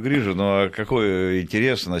 Паховая грыжа, а какой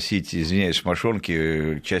интерес носить, извиняюсь, в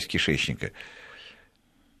мошонке часть кишечника?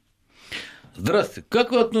 Здравствуйте.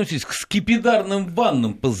 Как вы относитесь к скипидарным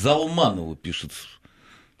ваннам по Залманову, пишется?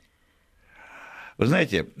 Вы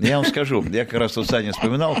знаете, я вам скажу, я как раз тут с Аней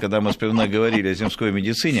вспоминал, когда мы говорили о земской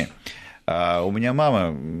медицине, а у меня мама,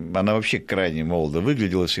 она вообще крайне молодо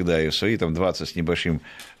выглядела всегда, и в свои 20 с небольшим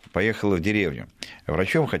поехала в деревню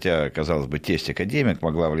врачом, хотя, казалось бы, тесть академик,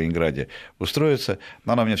 могла в Ленинграде устроиться,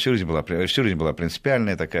 но она у меня всю жизнь была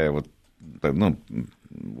принципиальная такая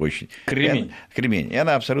очень... Кремень. И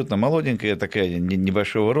она абсолютно молоденькая, такая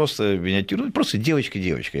небольшого роста, миниатюрная, просто девочка.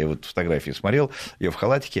 Я вот фотографии смотрел, ее в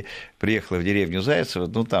халатике, приехала в деревню Зайцево,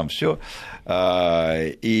 там все.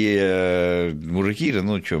 И мужики,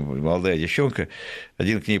 молодая девчонка,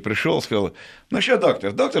 один к ней пришел, сказал: ну что,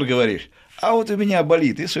 доктор, говоришь, а вот у меня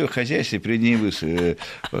болит, и свое хозяйство перед ней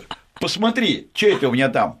посмотри, что это у меня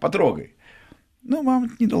там, потрогай. Мама,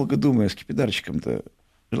 недолго думая, с скипидарчиком-то,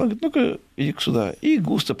 говорит: ну-ка, иди сюда. И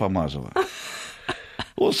густо помазала.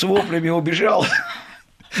 Он с воплями убежал.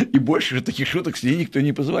 И больше же таких шуток с ней никто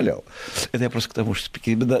не позволял. Это я просто к тому, что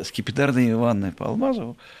скипидарные ванны по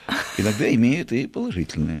Алмазову иногда имеют и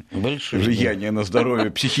положительное влияние на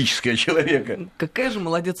здоровье психическое человека. Какая же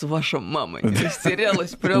молодец ваша мама.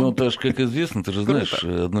 Растерялась прям. Ну, Таш, как известно, ты же знаешь,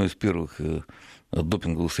 одно из первых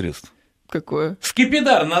допинговых средств. Какое?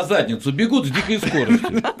 Скипидар на задницу, бегут с дикой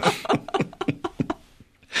скоростью.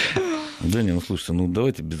 Да не, ну слушайте, ну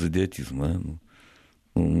давайте без идиотизма, а?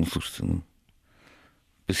 Ну слушайте, ну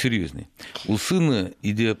посерьезней. У сына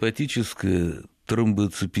идиопатическая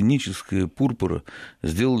тромбоцитопеническая пурпура,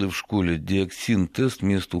 сделали в школе диоксин-тест,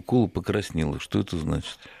 вместо укола покраснело. Что это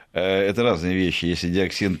значит? Это разные вещи. Если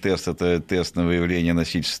диоксин-тест – это тест на выявление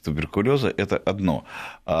носительства туберкулеза, это одно.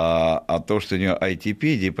 А то, что у нее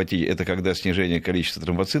ITP, диапатия, это когда снижение количества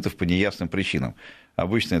тромбоцитов по неясным причинам.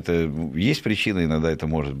 Обычно это есть причина, иногда это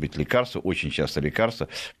может быть лекарство, очень часто лекарство.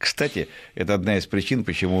 Кстати, это одна из причин,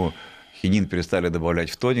 почему хинин перестали добавлять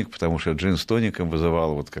в тоник, потому что джин с тоником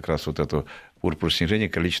вызывал вот как раз вот эту пурпуру, снижение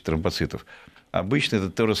количества тромбоцитов. Обычно это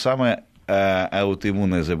то же самое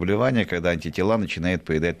аутоиммунное заболевание, когда антитела начинают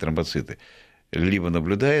поедать тромбоциты. Либо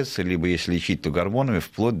наблюдается, либо если лечить, то гормонами,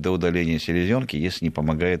 вплоть до удаления селезенки, если не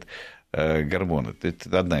помогает гормоны.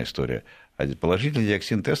 Это одна история. А положительный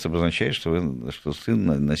диоксин-тест обозначает, что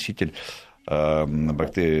сын носитель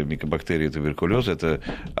микобактерии туберкулеза, это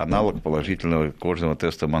аналог положительного кожного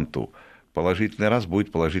теста МАНТУ. Положительный раз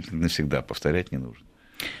будет положительный навсегда, повторять не нужно.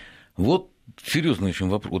 Вот серьезный очень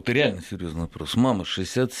вопрос, вот реально серьезный вопрос. Мама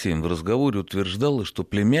 67 в разговоре утверждала, что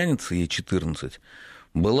племянница, ей 14,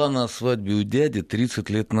 была на свадьбе у дяди 30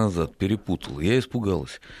 лет назад, перепутала. Я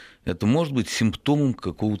испугалась. Это может быть симптомом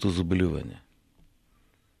какого-то заболевания?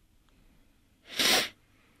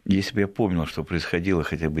 Если бы я помнил, что происходило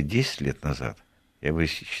хотя бы 10 лет назад, я бы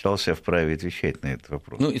считал себя вправе отвечать на этот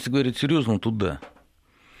вопрос. Ну, если говорить серьезно, то да.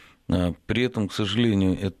 При этом, к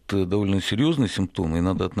сожалению, это довольно серьезный симптом, и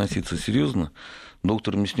надо относиться серьезно.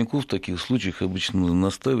 Доктор Мясников в таких случаях обычно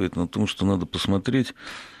настаивает на том, что надо посмотреть,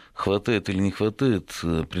 хватает или не хватает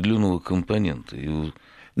определенного компонента.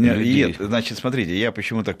 Нет, значит, смотрите, я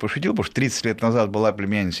почему так пошутил, потому что 30 лет назад была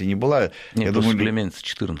племянница и не была. Нет, я думаю, племянница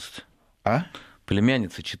 14. А?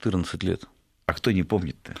 Племянница 14 лет. А кто не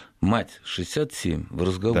помнит-то? Мать 67 в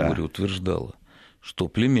разговоре утверждала, что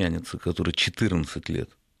племянница, которая 14 лет,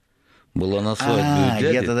 была на свадьбе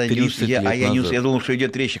у дяди 30 лет назад. Я думал, что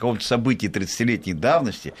идет речь о каком-то событии 30-летней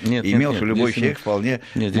давности, имел, что любой человек вполне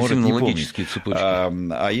может не помнить. Логические цепочки.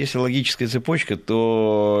 А если логическая цепочка,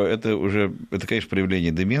 то это, конечно,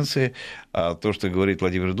 проявление деменции. А то, что говорит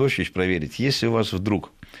Владимир Дольфович, проверить. Если у вас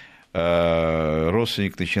вдруг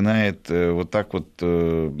родственник начинает вот так вот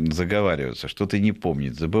заговариваться, что-то не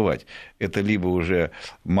помнит, забывать. Это либо уже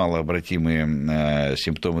малообратимые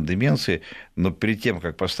симптомы деменции, но перед тем,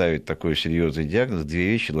 как поставить такой серьезный диагноз,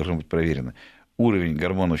 две вещи должны быть проверены. Уровень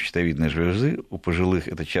гормонов щитовидной железы у пожилых,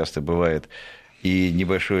 это часто бывает, и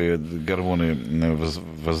небольшие гормоны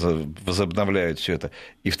возобновляют все это.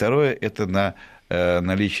 И второе, это на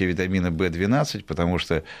наличие витамина В12, потому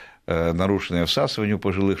что нарушенное всасывание у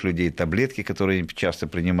пожилых людей, таблетки, которые они часто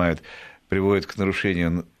принимают, приводят к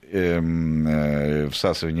нарушению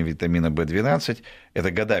всасывания витамина В12.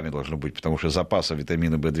 Это годами должно быть, потому что запаса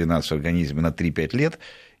витамина В12 в организме на 3-5 лет,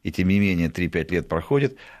 и тем не менее 3-5 лет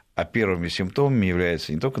проходит, а первыми симптомами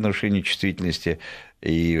являются не только нарушение чувствительности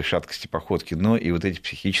и шаткости походки, но и вот эти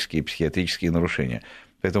психические и психиатрические нарушения.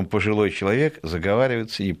 Поэтому пожилой человек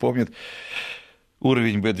заговаривается и не помнит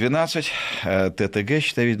уровень В12, ТТГ,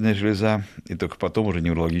 щитовидная железа, и только потом уже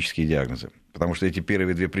неврологические диагнозы. Потому что эти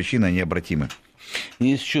первые две причины, они обратимы.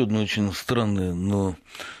 Есть еще одно очень странное, но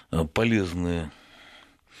полезное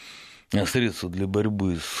средство для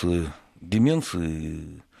борьбы с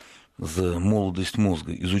деменцией за молодость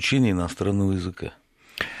мозга – изучение иностранного языка.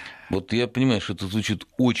 Вот я понимаю, что это звучит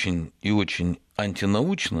очень и очень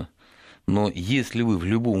антинаучно, но если вы в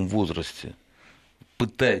любом возрасте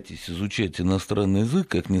пытаетесь изучать иностранный язык,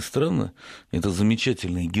 как ни странно, это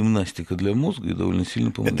замечательная гимнастика для мозга и довольно сильно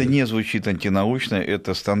помогает. Это не звучит антинаучно,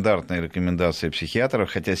 это стандартная рекомендация психиатров,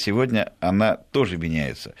 хотя сегодня она тоже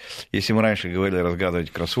меняется. Если мы раньше говорили разгадывать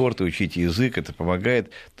кроссворды, учить язык, это помогает,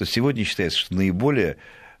 то сегодня считается, что наиболее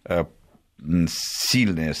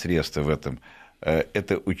сильное средство в этом –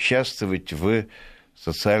 это участвовать в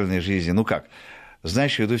социальной жизни. Ну как?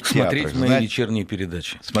 Знаешь, я иду в театр. Смотреть мои вечерние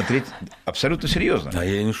передачи. Смотреть абсолютно серьезно. А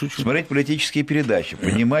я не шучу. Смотреть политические передачи,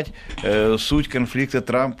 понимать суть конфликта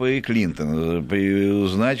Трампа и Клинтона,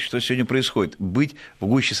 узнать, что сегодня происходит, быть в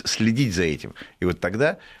гуще, следить за этим. И вот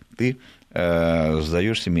тогда ты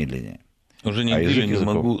сдаешься медленнее. Уже неделю не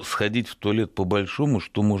могу сходить в туалет по-большому,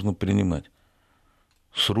 что можно принимать.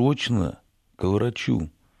 срочно к врачу.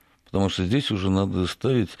 Потому что здесь уже надо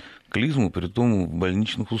ставить клизму, притом в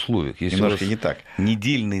больничных условиях. Если немножко не так.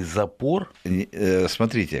 Недельный запор.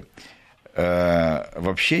 Смотрите,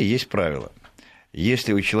 вообще есть правило.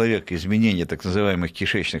 Если у человека изменение так называемых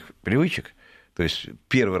кишечных привычек, то есть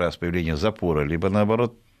первый раз появление запора, либо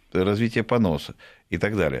наоборот развитие поноса и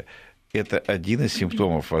так далее, это один из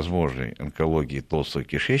симптомов возможной онкологии толстого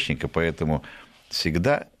кишечника, поэтому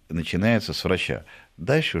всегда начинается с врача.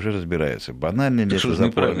 Дальше уже разбирается, банально ли это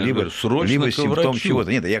запор, либо симптом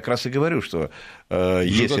чего-то. Нет, я как раз и говорю, что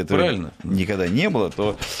если это никогда не было,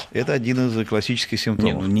 то это один из классических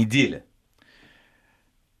симптомов. Нет, неделя.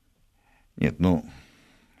 Нет,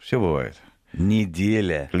 все бывает.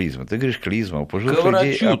 Неделя. Клизма. Ты говоришь клизма, у пожилых к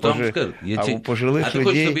врачу, людей, у пожилых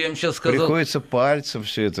людей сказал... приходится пальцем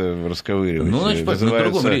все это расковыривать. Ну, значит, на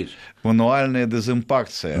другом речь. Мануальная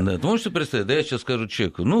дезинфекция. Да, ты можете представить, да, я сейчас скажу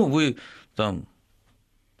человеку, вы там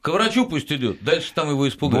к врачу пусть идет, дальше там его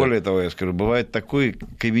испугают. Более того, я скажу, бывает такой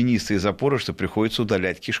каменистый запор, что приходится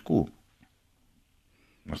удалять кишку.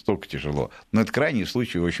 Настолько тяжело. Но это крайний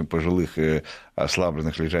случай у очень пожилых,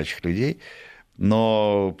 ослабленных, лежачих людей.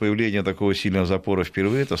 Но появление такого сильного запора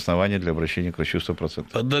впервые – это основание для обращения к врачу 100%.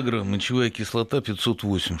 Подагра, мочевая кислота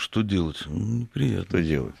 508. Что делать? Неприятно. Что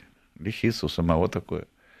делать? Лечиться у самого такое.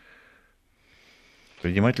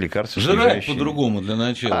 Принимать лекарства. Жрать по-другому для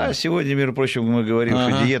начала. А сегодня, между прочим, мы говорим,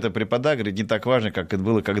 что диета при подагре не так важна, как это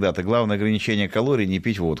было когда-то. Главное ограничение калорий – не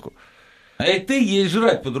пить водку. А это и есть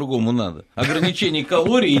жрать по-другому надо. Ограничение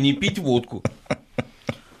калорий и не пить водку.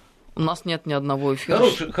 У нас нет ни одного эфира.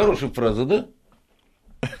 Хорошая фраза, да?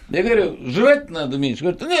 Я говорю, жрать надо меньше.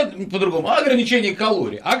 Говорят, нет, по-другому. Ограничение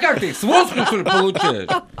калорий. А как ты их с водкой, что ли, получаешь?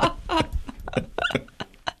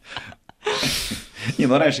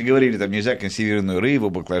 Раньше говорили, там нельзя консервированную рыбу,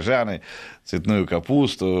 баклажаны, цветную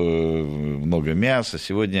капусту, много мяса.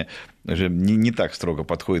 Сегодня уже не так строго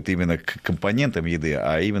подходит именно к компонентам еды,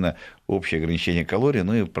 а именно общее ограничение калорий,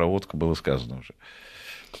 и про водку было сказано уже.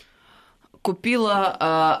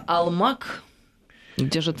 Купила Алмак.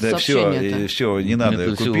 Где же это сообщение-то? Все, не надо.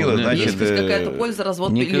 Это купила, значит... Есть ли какая-то польза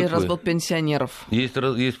или развод пенсионеров?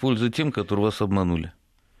 Есть польза тем, которые вас обманули.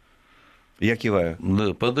 Я киваю.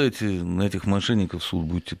 Да, подайте на этих мошенников в суд,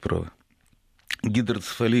 будьте правы.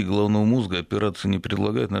 Гидроцефалии головного мозга операцию не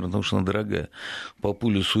предлагают, наверное, потому что она дорогая. По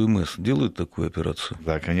полису МС делают такую операцию?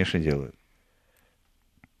 Да, конечно, делают.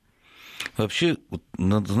 Вообще,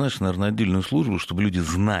 надо, наверное, отдельную службу, чтобы люди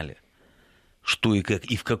знали, что и как,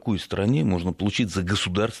 и в какой стране можно получить за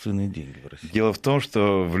государственные деньги в России. Дело в том,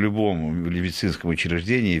 что в любом медицинском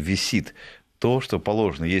учреждении висит то, что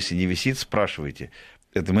положено. Если не висит, спрашивайте.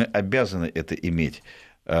 Это мы обязаны это иметь.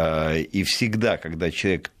 И всегда, когда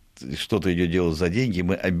человек что-то идет делать за деньги,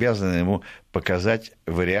 мы обязаны ему показать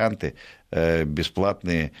варианты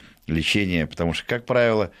бесплатные лечения, потому что, как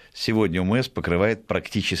правило, сегодня ОМС покрывает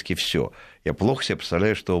практически все. Я плохо себе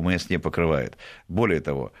представляю, что ОМС не покрывает. Более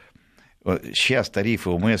того, сейчас тарифы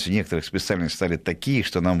ОМС в некоторых специальностях стали такие,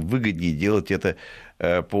 что нам выгоднее делать это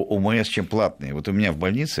по ОМС, чем платные. Вот у меня в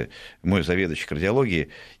больнице мой заведующий кардиологии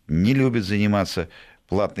не любит заниматься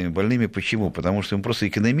платными больными. Почему? Потому что им просто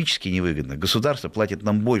экономически невыгодно. Государство платит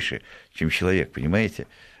нам больше, чем человек, понимаете?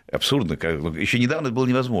 Абсурдно. Еще недавно это было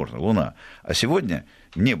невозможно, Луна. А сегодня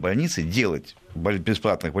мне больнице делать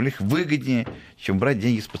бесплатных больных выгоднее, чем брать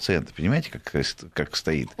деньги с пациента. Понимаете, как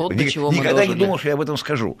стоит? Вот до чего Никогда мы не думал, что я об этом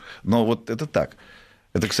скажу. Но вот это так.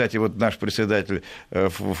 Это, кстати, вот наш председатель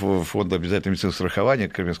фонда обязательного медицинского страхования,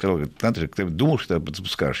 как мне сказал, говорит, ты думал, что ты об этом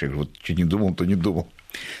скажешь? Я говорю, вот что не думал, то не думал.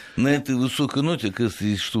 На этой высокой ноте, оказывается,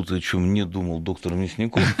 есть что-то, о чем не думал доктор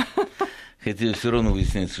Мясников. Хотя все равно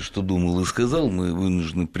выясняется, что думал и сказал, мы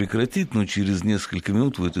вынуждены прекратить, но через несколько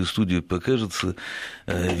минут в этой студии покажется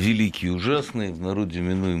великий и ужасный, в народе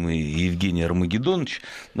именуемый Евгений Армагеддонович,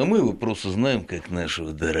 но мы его просто знаем как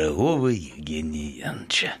нашего дорогого Евгения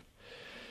Яновича.